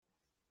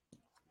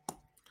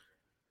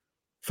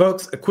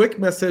Folks, a quick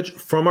message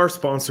from our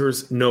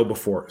sponsors,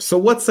 KnowBe4. So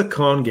what's a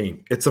con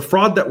game? It's a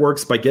fraud that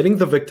works by getting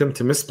the victim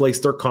to misplace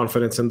their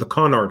confidence in the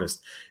con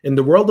artist. In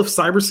the world of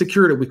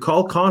cybersecurity, we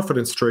call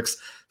confidence tricks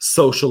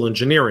social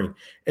engineering.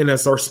 And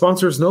as our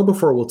sponsors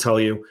KnowBe4 will tell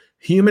you,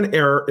 human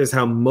error is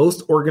how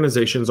most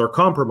organizations are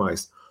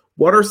compromised.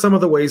 What are some of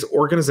the ways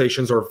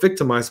organizations are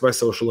victimized by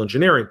social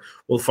engineering?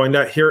 We'll find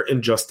out here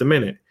in just a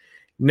minute.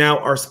 Now,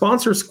 our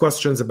sponsors'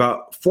 questions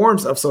about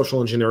forms of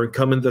social engineering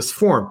come in this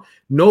form.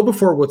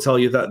 KnowBe4 will tell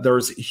you that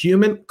there's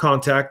human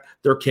contact,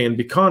 there can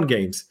be con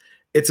games.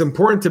 It's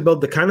important to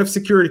build the kind of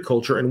security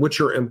culture in which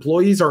your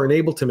employees are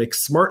enabled to make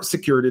smart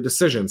security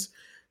decisions.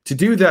 To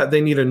do that, they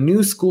need a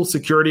new school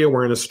security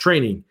awareness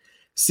training.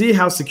 See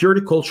how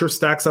security culture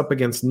stacks up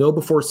against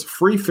KnowBe4's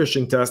free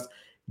phishing test.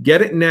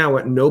 Get it now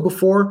at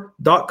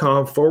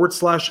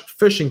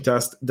knowbe4.com/phishing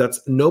test.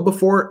 That's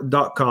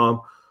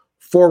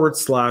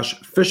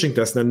knowbe4.com/phishing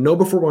test. Now,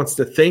 KnowBe4 wants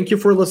to thank you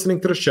for listening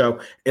to the show,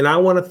 and I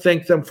want to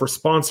thank them for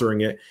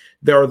sponsoring it.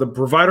 They are the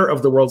provider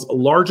of the world's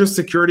largest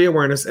security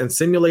awareness and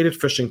simulated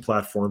phishing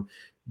platform.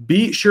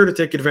 Be sure to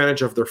take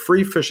advantage of their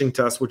free phishing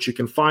test, which you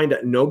can find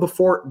at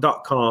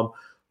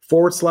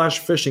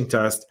knowbe4.com/phishing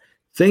test.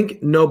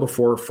 Think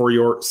KnowBe4 for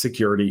your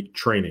security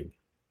training.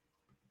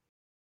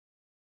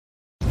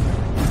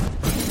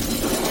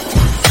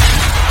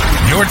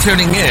 You're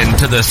tuning in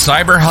to the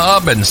Cyber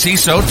Hub and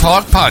CISO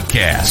Talk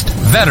podcast,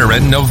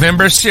 Veteran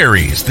November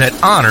series that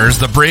honors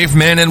the brave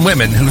men and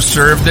women who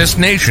serve this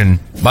nation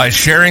by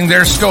sharing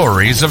their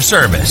stories of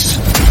service.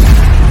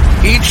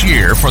 Each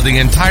year for the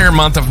entire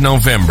month of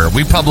November,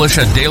 we publish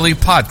a daily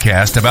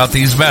podcast about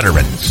these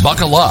veterans.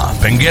 Buckle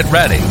up and get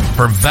ready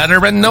for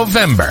Veteran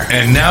November.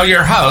 And now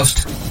your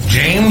host,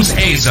 James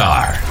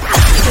Azar.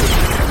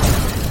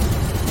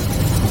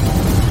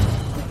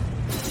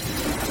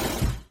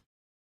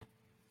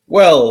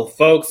 Well,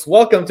 folks,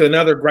 welcome to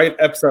another great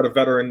episode of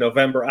Veteran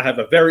November. I have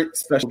a very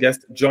special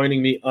guest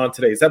joining me on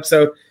today's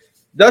episode,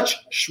 Dutch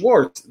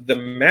Schwartz, the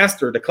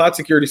master, the cloud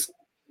security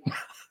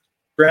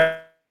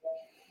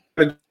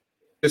strategist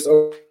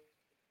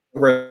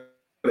over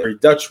there.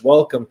 Dutch,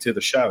 welcome to the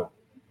show.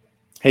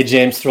 Hey,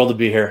 James, thrilled to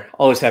be here.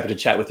 Always happy to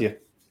chat with you.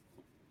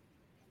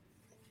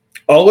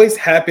 Always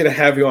happy to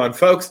have you on,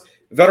 folks.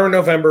 Veteran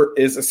November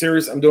is a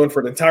series I'm doing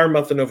for the entire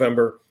month of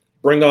November.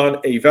 Bring on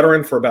a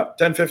veteran for about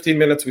 10, 15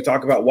 minutes. We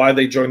talk about why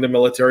they joined the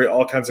military,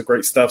 all kinds of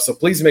great stuff. So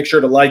please make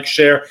sure to like,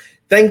 share,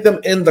 thank them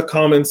in the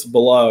comments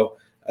below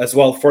as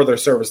well for their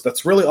service.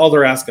 That's really all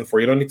they're asking for.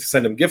 You don't need to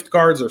send them gift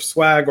cards or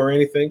swag or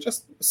anything.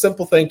 Just a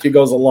simple thank you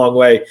goes a long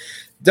way.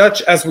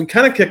 Dutch, as we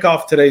kind of kick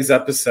off today's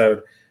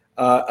episode,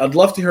 I'd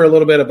love to hear a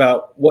little bit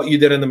about what you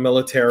did in the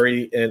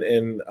military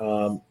and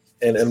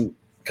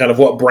kind of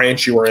what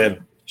branch you were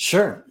in.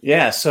 Sure.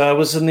 Yeah. So I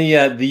was in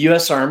the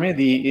U.S. Army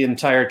the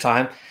entire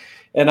time.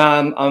 And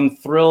I'm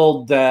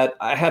thrilled that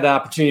I had the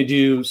opportunity to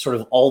do sort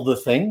of all the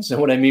things.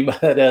 And what I mean by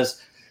that is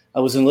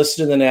I was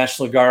enlisted in the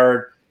National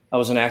Guard. I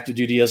was on active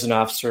duty as an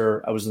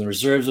officer. I was in the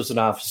reserves as an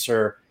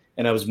officer,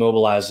 and I was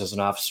mobilized as an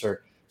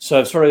officer. So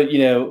I've sort of,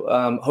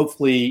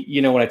 hopefully,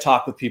 when I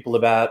talk with people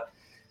about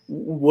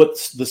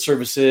what the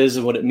service is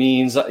and what it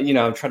means,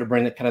 I'm trying to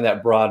bring that kind of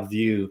that broad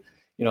view,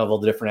 of all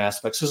the different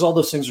aspects, because all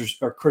those things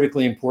are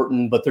critically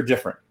important, but they're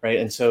different, right?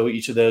 And so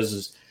each of those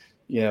is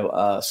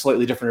a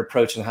slightly different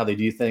approach in how they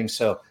do things.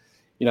 So,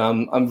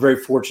 I'm very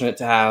fortunate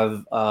to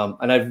have,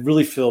 and I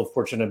really feel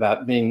fortunate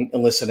about being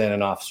enlisted and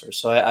an officer.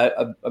 So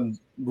I'm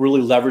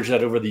really leveraged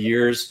that over the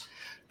years,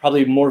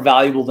 probably more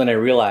valuable than I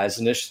realized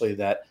initially,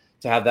 that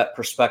to have that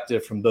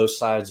perspective from both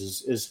sides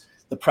is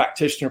the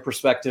practitioner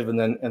perspective. And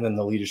then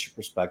the leadership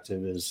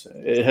perspective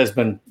it has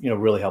been,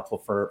 really helpful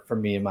for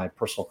me in my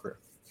personal career.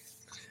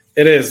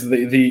 It is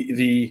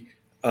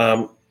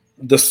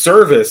the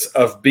service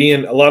of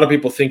being, a lot of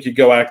people think you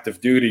go active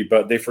duty,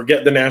 but they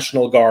forget the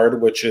National Guard,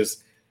 which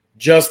is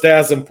just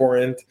as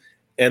important.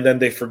 And then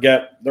they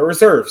forget the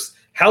reserves.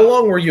 How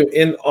long were you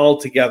in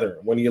altogether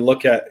when you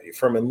look at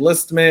from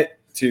enlistment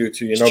to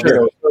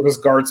Sure. service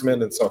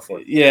guardsmen and so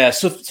forth? Yeah.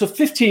 So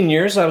 15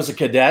 years I was a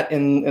cadet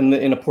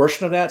in a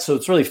portion of that. So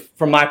it's really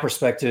from my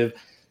perspective.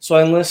 So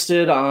I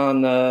enlisted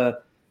on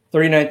the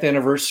 39th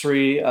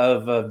anniversary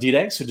of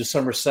D-Day. So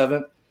December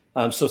 7th.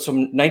 So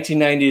from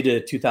 1990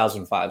 to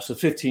 2005, so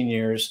 15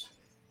 years,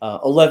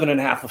 11 and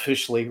a half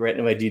officially, right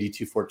in my DD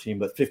 214,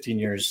 but 15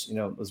 years,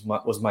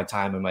 was my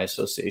time and my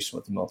association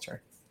with the military.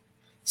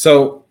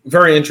 So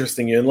very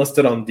interesting. You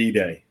enlisted on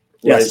D-Day.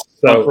 Yes, right?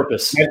 So on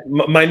purpose.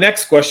 My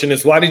next question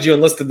is, why did you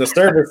enlist in the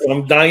service?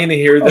 I'm dying to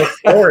hear this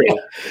story.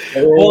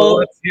 Well,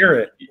 let's hear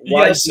it.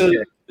 Why?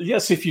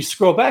 Yes, if you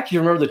scroll back,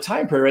 you remember the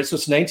time period, right? So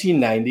it's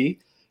 1990,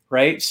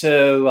 right?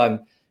 So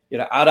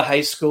out of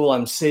high school,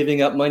 I'm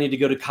saving up money to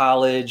go to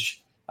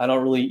college. I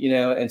don't really,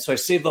 and so I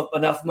saved up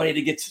enough money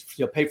to get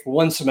to pay for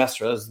one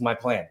semester. That was my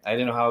plan. I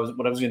didn't know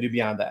what I was going to do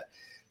beyond that.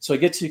 So I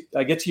get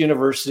to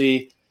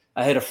university.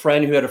 I had a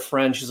friend who had a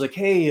friend. She's like,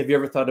 "Hey, have you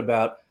ever thought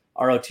about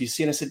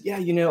ROTC?" And I said, "Yeah,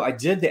 I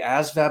did the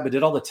ASVAB. I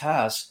did all the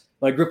tests.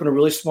 But I grew up in a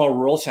really small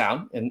rural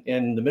town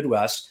in the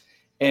Midwest,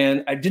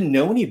 and I didn't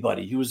know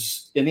anybody who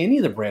was in any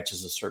of the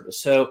branches of service.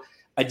 So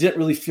I didn't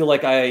really feel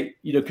like I,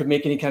 could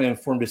make any kind of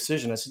informed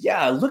decision. I said,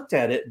 yeah, I looked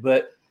at it,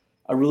 but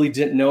I really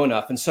didn't know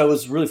enough. And so I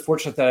was really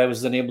fortunate that I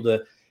was then able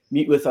to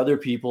meet with other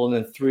people, and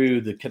then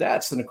through the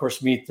cadets, and of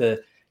course, meet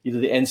the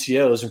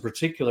NCOs in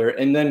particular,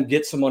 and then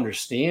get some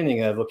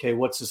understanding of, okay,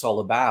 what's this all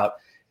about?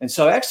 And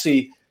so I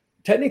actually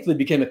technically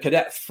became a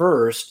cadet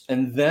first,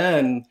 and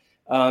then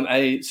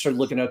I started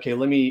looking, okay, I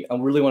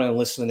really want to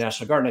enlist in the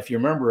National Guard. And if you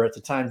remember at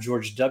the time,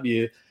 George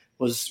W.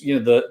 was,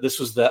 this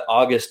was the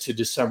August to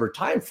December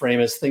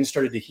timeframe as things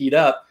started to heat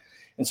up.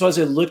 And so as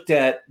I looked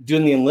at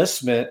doing the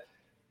enlistment,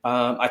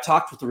 I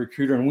talked with the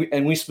recruiter,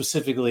 and we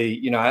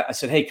specifically, I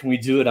said, hey, can we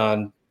do it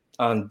on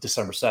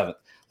December 7th?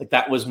 Like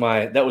that was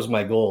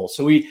my goal.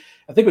 So I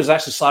think it was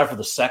actually slotted for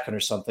the 2nd or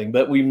something,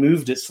 but we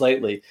moved it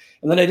slightly.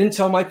 And then I didn't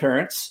tell my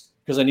parents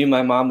because I knew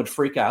my mom would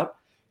freak out.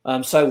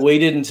 So I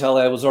waited until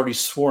I was already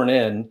sworn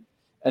in.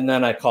 And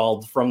then I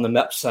called from the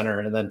MEP Center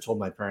and then told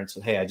my parents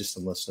that, hey, I just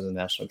enlisted in the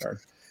National Guard.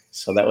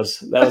 So that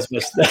was my,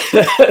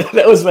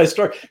 that was my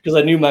story, because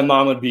I knew my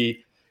mom would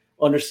be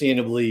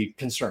understandably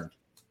concerned.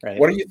 Right.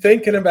 What are you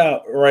thinking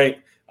about?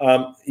 Right.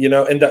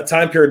 In that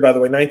time period, by the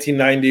way,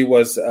 1990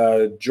 was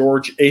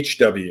George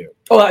H.W.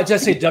 Oh, I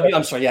just say W.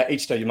 I'm sorry. Yeah,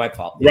 H.W. My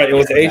fault. Right. It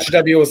was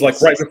H.W. It was like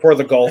right before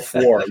the Gulf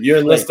War. You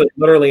enlisted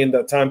literally in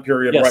that time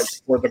period, right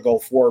before the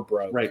Gulf War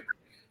broke. Right.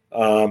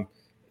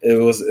 It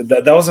was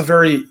that was a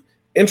very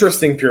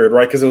interesting period,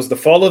 right? Because it was the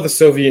fall of the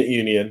Soviet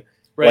Union,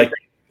 right?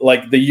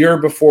 Like the year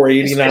before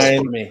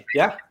 '89.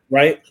 Yeah.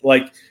 Right.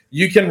 Like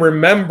you can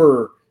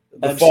remember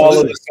the fall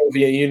of the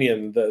Soviet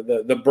Union,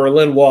 the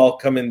Berlin Wall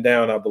coming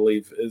down, I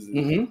believe, is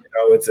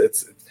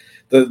it's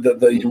the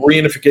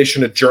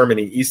reunification of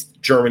Germany,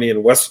 East Germany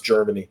and West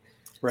Germany.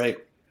 Right.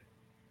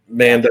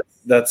 Man,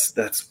 that's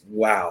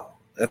wow.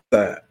 That's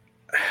a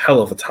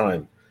hell of a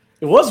time.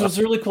 It was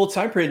a really cool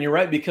time period. And you're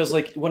right, because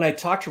like when I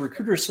talked to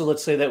recruiters, so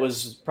let's say that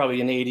was probably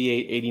in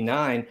 88,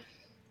 89,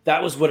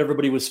 that was what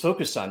everybody was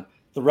focused on.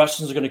 The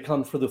Russians are going to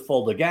come for the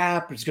Fulda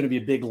Gap. There's going to be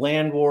a big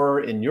land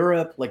war in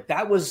Europe. Like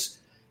that was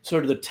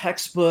sort of the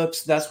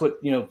textbooks. That's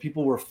what,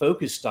 people were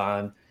focused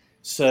on.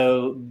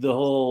 So the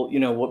whole,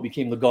 what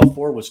became the Gulf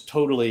War was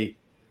totally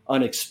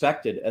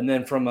unexpected. And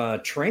then from a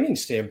training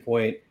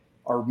standpoint,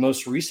 our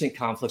most recent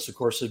conflicts, of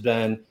course, have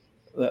been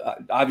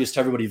obvious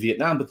to everybody,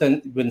 Vietnam, but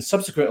then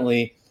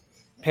subsequently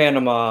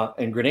Panama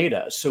and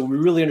Grenada. So we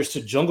really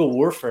understood jungle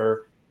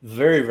warfare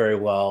very, very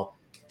well.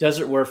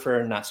 Desert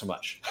warfare, not so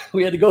much.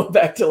 We had to go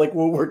back to like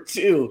World War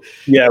II.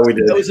 Yeah, we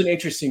did. That was an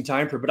interesting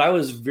time period, but I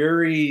was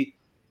very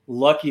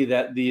lucky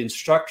that the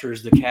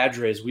instructors, the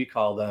cadres, we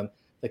call them,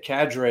 the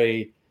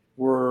cadre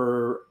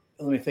were,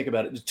 let me think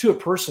about it, to a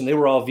person, they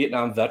were all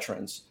Vietnam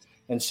veterans.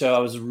 And so I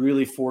was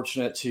really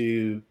fortunate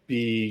to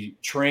be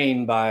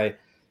trained by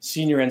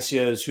senior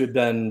NCOs who had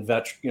been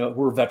who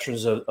were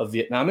veterans of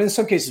Vietnam, and in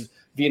some cases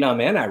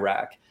Vietnam and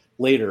Iraq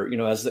later,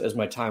 as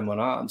my time went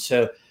on.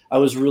 So I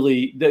was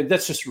really,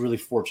 that's just really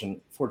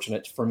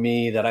fortunate for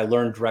me that I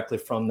learned directly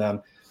from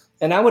them.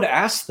 And I would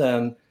ask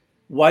them,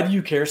 why do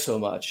you care so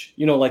much?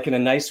 Like in a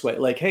nice way,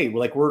 like, hey,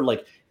 like we're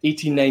like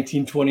 18,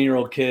 19,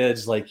 20-year-old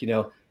kids, like,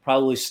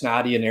 probably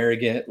snotty and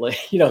arrogant, like,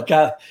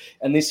 God.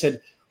 And they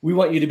said, we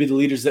want you to be the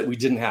leaders that we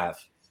didn't have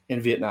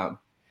in Vietnam.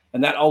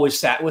 And that always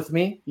sat with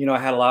me. I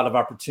had a lot of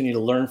opportunity to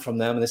learn from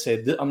them. And they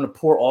said, I'm going to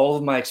pour all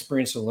of my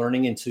experience and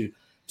learning into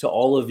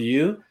all of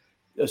you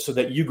so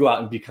that you go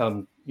out and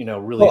become,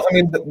 really. Well, I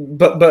mean,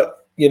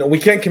 but we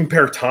can't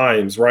compare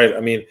times, right?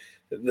 I mean,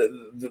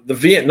 the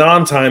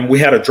Vietnam time, we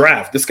had a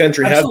draft. This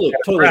country has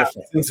a draft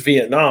since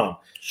Vietnam.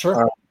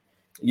 Sure.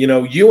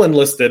 You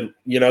enlisted,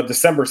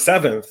 December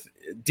 7th.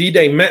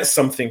 D-Day meant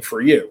something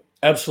for you.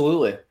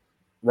 Absolutely.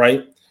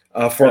 Right.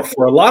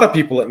 For a lot of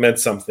people, it meant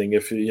something.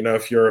 If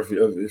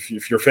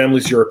your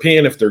family's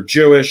European, if they're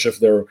Jewish, if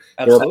they're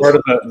part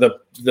of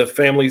the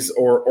families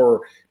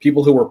or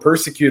people who were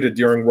persecuted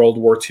during World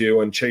War II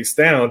and chased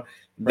down,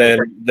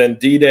 then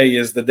D-Day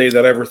is the day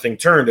that everything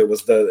turned. It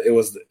was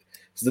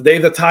the day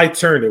the tide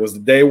turned. It was the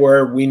day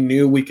where we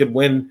knew we could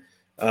win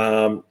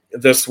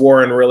this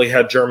war and really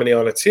had Germany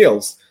on its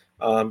heels.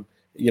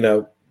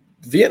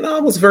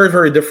 Vietnam was very,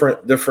 very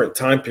different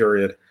time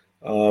period.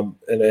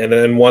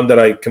 And one that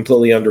I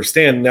completely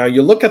understand. Now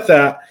you look at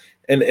that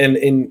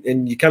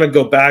and you kind of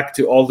go back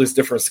to all these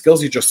different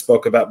skills you just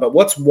spoke about, but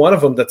what's one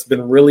of them that's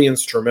been really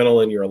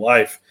instrumental in your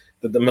life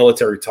that the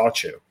military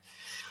taught you?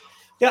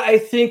 Yeah, I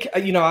think,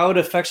 I would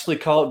affectionately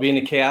call it being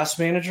a chaos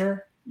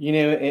manager,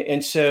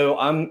 and so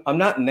I'm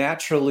not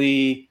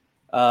naturally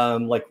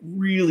like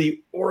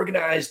really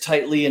organized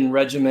tightly and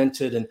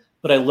regimented,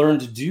 but I learned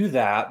to do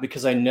that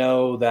because I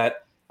know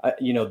that,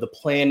 the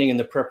planning and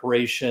the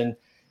preparation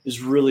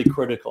is really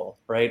critical,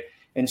 right?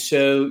 And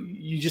so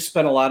you just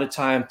spend a lot of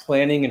time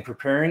planning and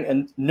preparing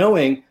and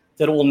knowing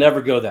that it will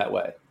never go that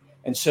way.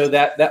 And so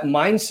that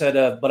mindset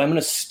of, but I'm going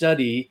to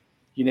study,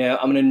 I'm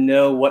going to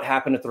know what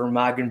happened at the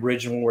Remagen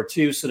Bridge in World War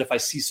II so that if I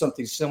see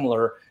something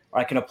similar,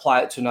 I can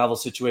apply it to a novel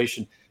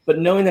situation, but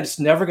knowing that it's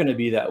never going to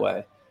be that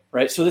way,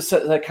 right? So this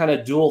that kind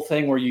of dual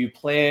thing where you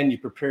plan, you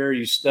prepare,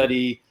 you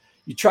study,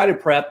 you try to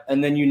prep,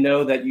 and then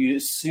that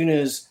as soon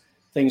as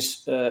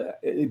things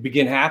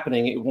begin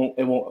happening, it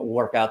won't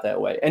work out that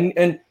way.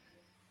 And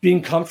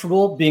being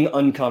comfortable, being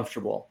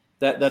uncomfortable.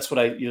 That's what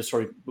I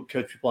sort of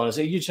coach people on. I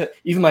say,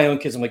 even my own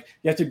kids, I'm like,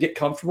 you have to get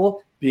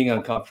comfortable being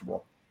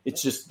uncomfortable.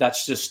 That's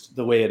just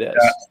the way it is.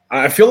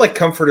 I feel like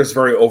comfort is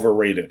very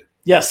overrated.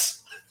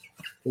 Yes.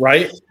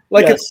 Right?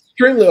 Like It's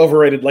extremely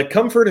overrated. Like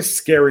comfort is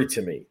scary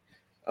to me.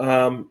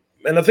 And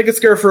I think it's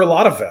scary for a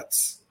lot of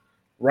vets,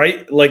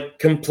 right? Like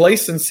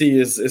complacency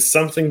is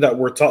something that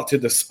we're taught to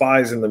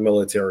despise in the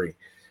military,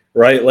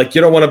 right? Like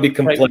you don't want to be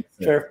complacent.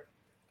 Right. Sure.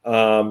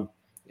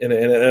 And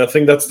I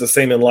think that's the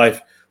same in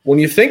life. When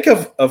you think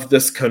of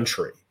this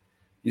country,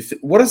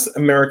 what does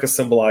America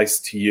symbolize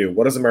to you?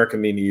 What does America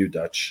mean to you,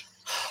 Dutch?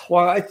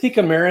 Well, I think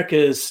America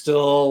is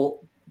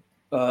still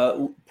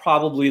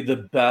probably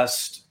the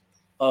best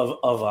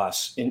of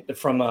us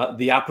from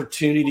the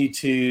opportunity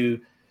to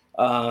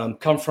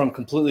come from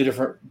completely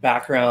different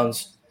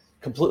backgrounds,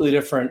 completely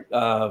different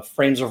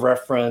frames of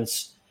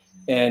reference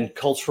and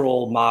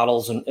cultural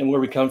models and where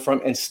we come from,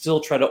 and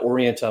still try to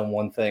orient on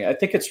one thing. I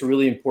think it's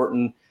really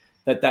important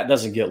that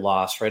doesn't get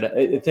lost, right?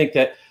 I think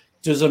that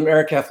does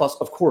America have lost?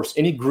 Of course,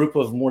 any group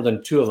of more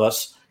than two of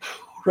us,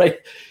 right?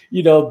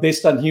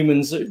 Based on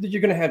humans,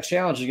 you're going to have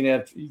challenges.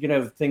 You're going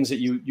to have things that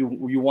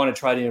you want to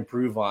try to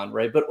improve on,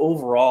 right? But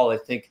overall, I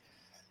think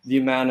the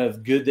amount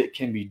of good that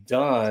can be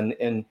done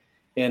in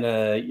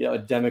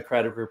a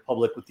democratic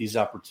republic with these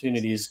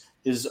opportunities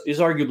is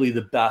arguably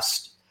the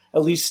best.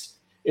 At least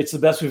it's the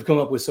best we've come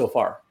up with so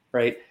far,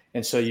 right?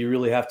 And so you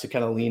really have to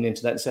kind of lean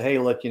into that and say, hey,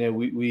 look,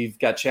 we've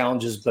got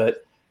challenges,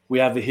 but we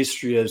have a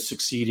history of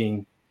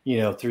succeeding,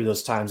 through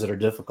those times that are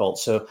difficult.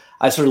 So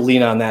I sort of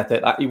lean on that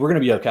we're going to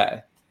be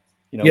okay.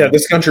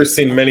 This country's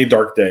seen many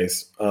dark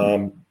days.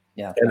 And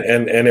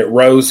it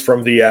rose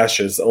from the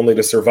ashes only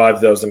to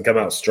survive those and come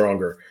out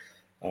stronger.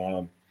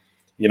 We're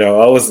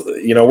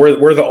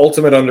the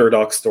ultimate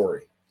underdog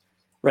story,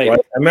 right?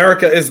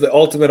 America is the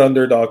ultimate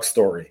underdog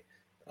story.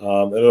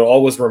 And it'll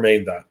always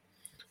remain that.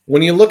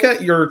 When you look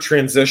at your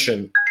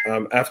transition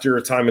after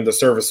your time in the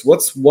service,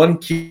 what's one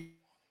key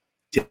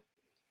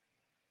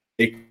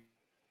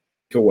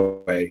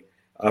takeaway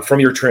from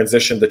your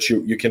transition that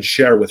you can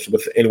share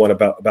with anyone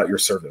about your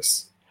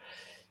service?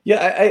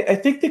 Yeah, I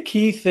think the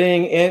key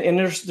thing, and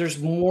there's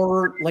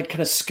more like kind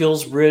of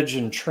skills bridge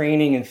and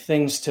training and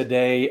things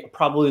today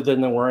probably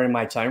than there were in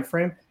my time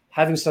frame.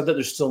 Having said that,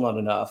 there's still not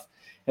enough.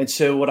 And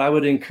so what I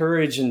would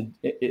encourage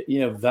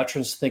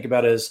veterans to think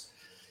about is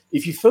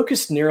if you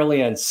focus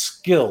narrowly on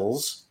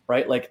skills,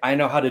 right? Like I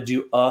know how to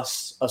do a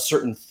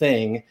certain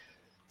thing,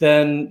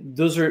 then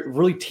those are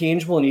really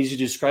tangible and easy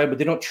to describe, but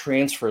they don't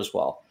transfer as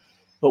well.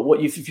 But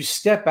if you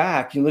step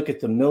back, you look at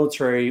the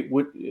military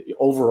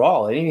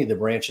overall, at any of the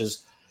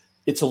branches,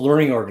 it's a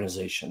learning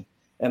organization.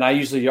 And I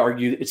usually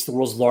argue it's the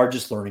world's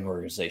largest learning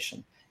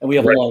organization. And we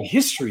have a long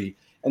history.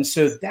 And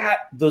so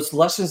those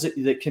lessons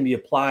that can be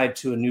applied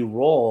to a new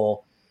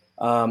role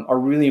are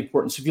really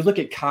important. So if you look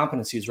at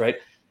competencies, right?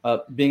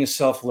 Being a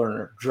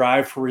self-learner,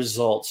 drive for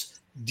results,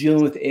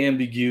 dealing with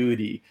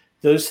ambiguity,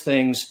 those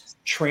things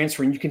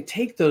transferring. You can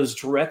take those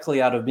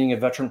directly out of being a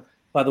veteran.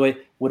 By the way,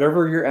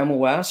 whatever your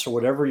MOS or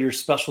whatever your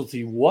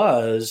specialty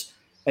was,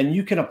 and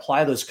you can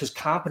apply those because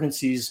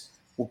competencies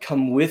will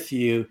come with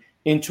you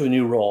into a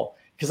new role.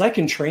 Because I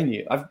can train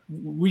you.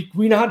 We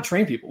know how to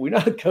train people. We know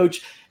how to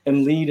coach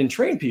and lead and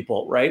train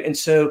people, right? And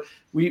so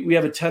we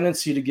have a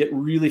tendency to get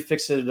really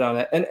fixated on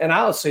it. And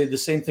I'll say the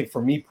same thing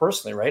for me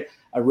personally, right?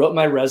 I wrote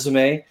my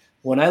resume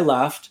when I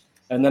left,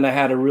 and then I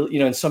had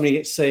and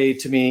somebody say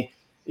to me,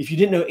 if you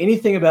didn't know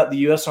anything about the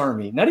U.S.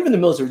 Army, not even the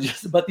military,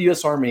 just about the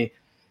U.S. Army,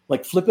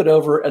 like flip it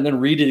over and then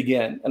read it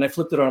again. And I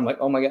flipped it on. I'm like,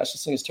 oh my gosh,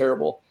 this thing is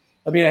terrible.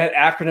 I mean, I had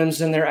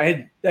acronyms in there.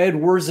 I had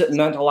words that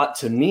meant a lot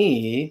to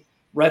me.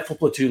 Rifle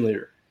platoon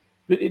leader,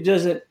 but it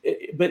doesn't.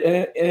 And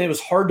it was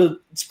hard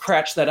to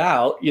scratch that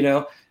out,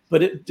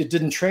 But it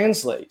didn't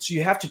translate. So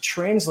you have to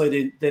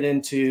translate that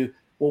into,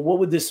 well, what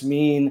would this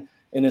mean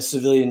in a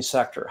civilian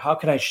sector? How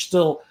can I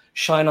still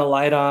shine a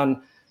light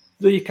on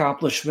the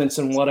accomplishments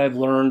and what I've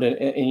learned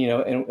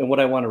and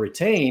what I want to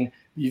retain?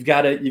 You've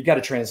got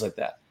to translate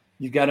that.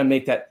 You've got to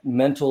make that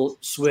mental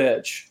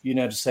switch,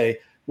 to say,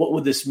 what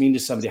would this mean to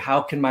somebody?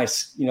 How can my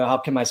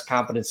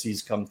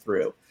competencies come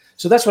through?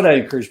 So that's what I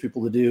encourage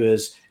people to do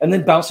and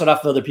then bounce it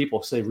off of other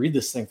people. Say, read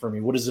this thing for me.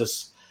 What is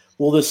this?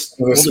 Will this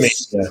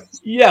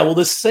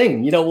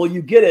sing? Will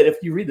you get it if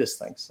you read this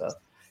thing? So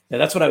yeah,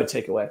 that's what I would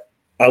take away.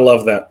 I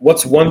love that.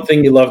 What's one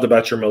thing you loved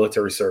about your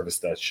military service,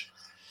 Dutch?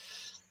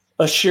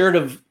 A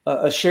shared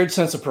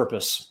sense of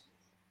purpose,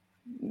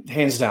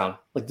 hands down.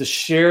 Like the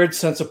shared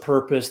sense of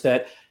purpose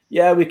that,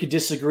 yeah, we could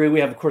disagree.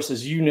 We have, of course,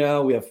 as you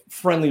know, we have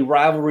friendly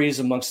rivalries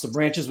amongst the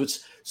branches, which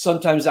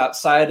sometimes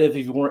outside of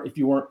if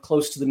you weren't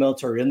close to the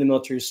military or in the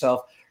military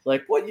yourself,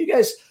 like, what you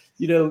guys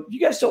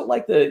don't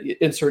like the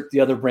insert the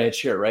other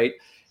branch here, right?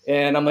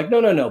 And I'm like,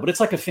 no, but it's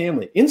like a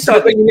family. Inside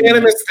the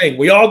unanimous thing.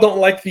 We all don't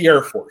like the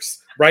Air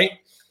Force, right?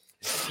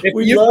 If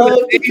we you love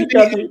put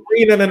a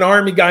Marine and an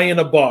Army guy in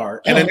a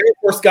bar and an Air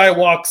Force guy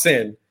walks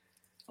in,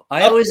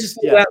 I always just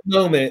that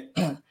moment.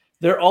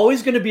 They're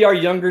always going to be our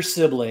younger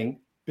sibling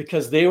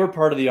because they were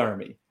part of the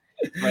Army,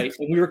 right?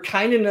 And we were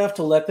kind enough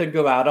to let them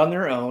go out on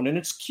their own, and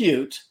it's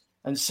cute.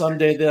 And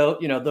someday they'll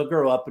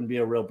grow up and be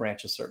a real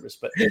branch of service.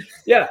 But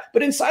yeah,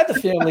 but inside the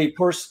family, of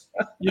course,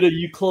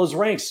 you close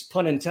ranks,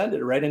 pun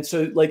intended, right? And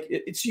so like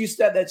it's used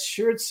that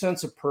shared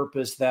sense of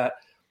purpose that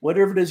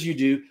whatever it is you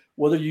do,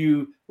 whether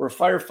you were a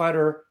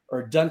firefighter or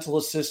a dental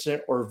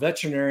assistant or a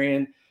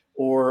veterinarian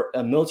or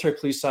a military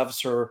police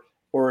officer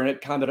or in a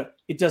combat,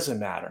 it doesn't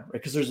matter, right?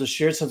 Because there's a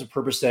shared sense of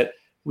purpose that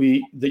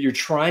you're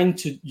trying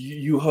to,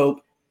 you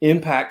hope,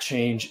 impact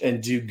change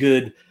and do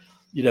good,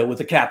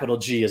 with a capital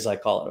G, as I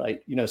call it,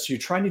 right? So you're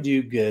trying to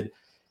do good.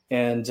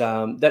 And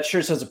that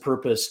shared sense of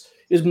purpose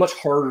is much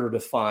harder to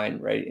find,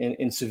 right?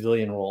 In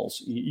civilian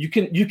roles, you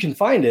can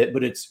find it,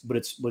 but it's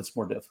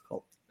more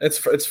difficult.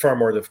 It's far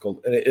more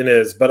difficult. It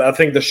is. But I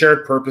think the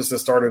shared purpose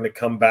is starting to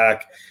come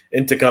back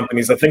into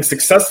companies. I think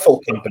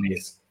successful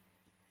companies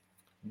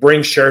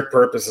bring shared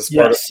purpose as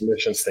part of the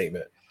mission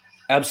statement.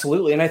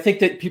 Absolutely. And I think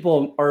that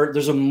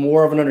there's a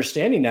more of an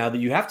understanding now that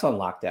you have to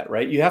unlock that,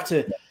 right? You have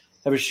to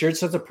have a shared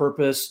sense of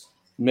purpose,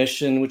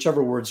 mission,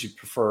 whichever words you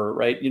prefer,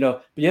 right?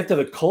 But you have to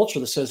have a culture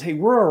that says, hey,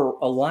 we're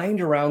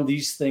aligned around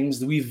these things,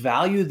 that we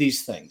value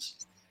these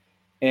things.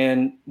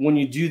 And when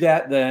you do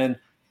that, then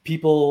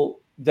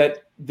people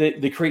that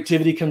the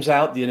creativity comes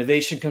out, the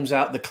innovation comes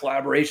out, the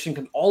collaboration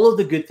comes, all of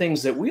the good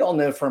things that we all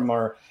know from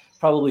our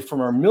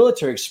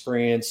military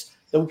experience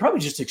that we probably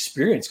just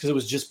experienced because it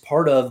was just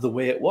part of the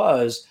way it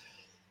was.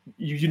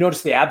 You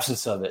notice the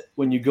absence of it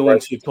when you go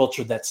into a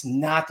culture that's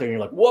not there. And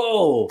you're like,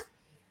 whoa,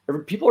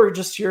 people are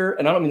just here.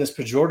 And I don't mean this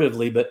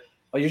pejoratively, but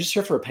you're just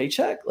here for a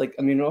paycheck. Like,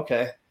 I mean,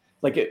 okay.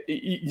 Like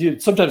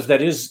sometimes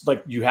that is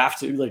like, you have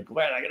to like,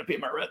 man, I got to pay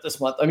my rent this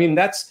month. I mean,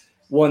 that's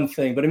one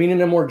thing, but I mean,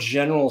 in a more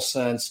general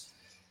sense,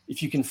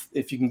 if you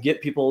can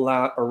get people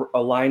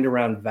aligned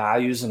around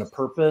values and a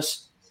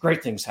purpose,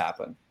 great things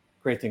happen.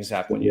 Great things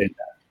happen when you do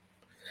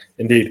that.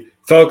 Indeed.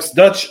 Folks,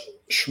 Dutch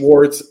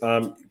Schwartz,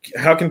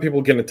 how can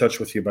people get in touch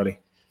with you, buddy?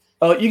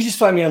 Oh, you can just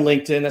find me on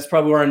LinkedIn. That's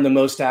probably where I'm the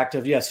most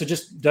active. Yeah. So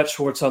just Dutch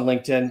Schwartz on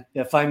LinkedIn.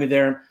 Yeah, find me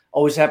there. I'm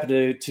always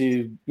happy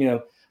to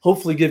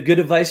hopefully give good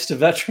advice to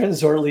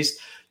veterans or at least,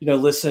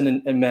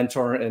 listen and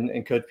mentor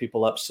and coach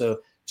people up.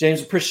 So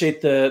James, appreciate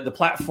the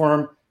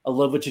platform. I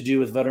love what you do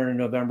with Veteran in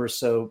November.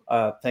 So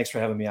thanks for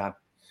having me on.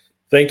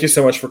 Thank you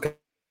so much for coming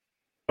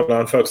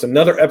on, folks.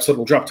 Another episode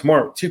will drop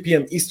tomorrow, 2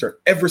 p.m. Eastern,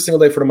 every single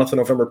day for the month of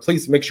November.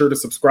 Please make sure to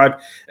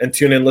subscribe and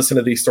tune in, listen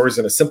to these stories.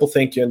 And a simple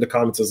thank you in the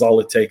comments is all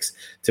it takes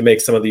to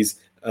make some of these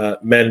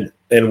men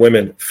and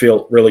women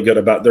feel really good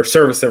about their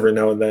service every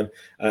now and then,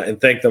 and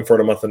thank them for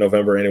the month of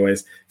November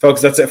anyways.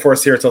 Folks, that's it for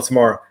us here until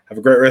tomorrow. Have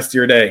a great rest of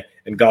your day,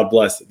 and God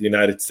bless the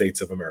United States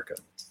of America.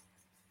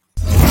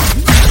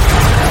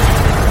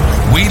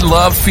 We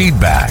love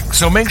feedback,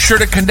 so make sure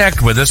to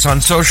connect with us on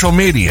social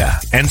media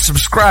and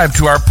subscribe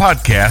to our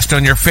podcast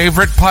on your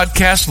favorite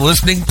podcast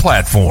listening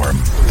platform.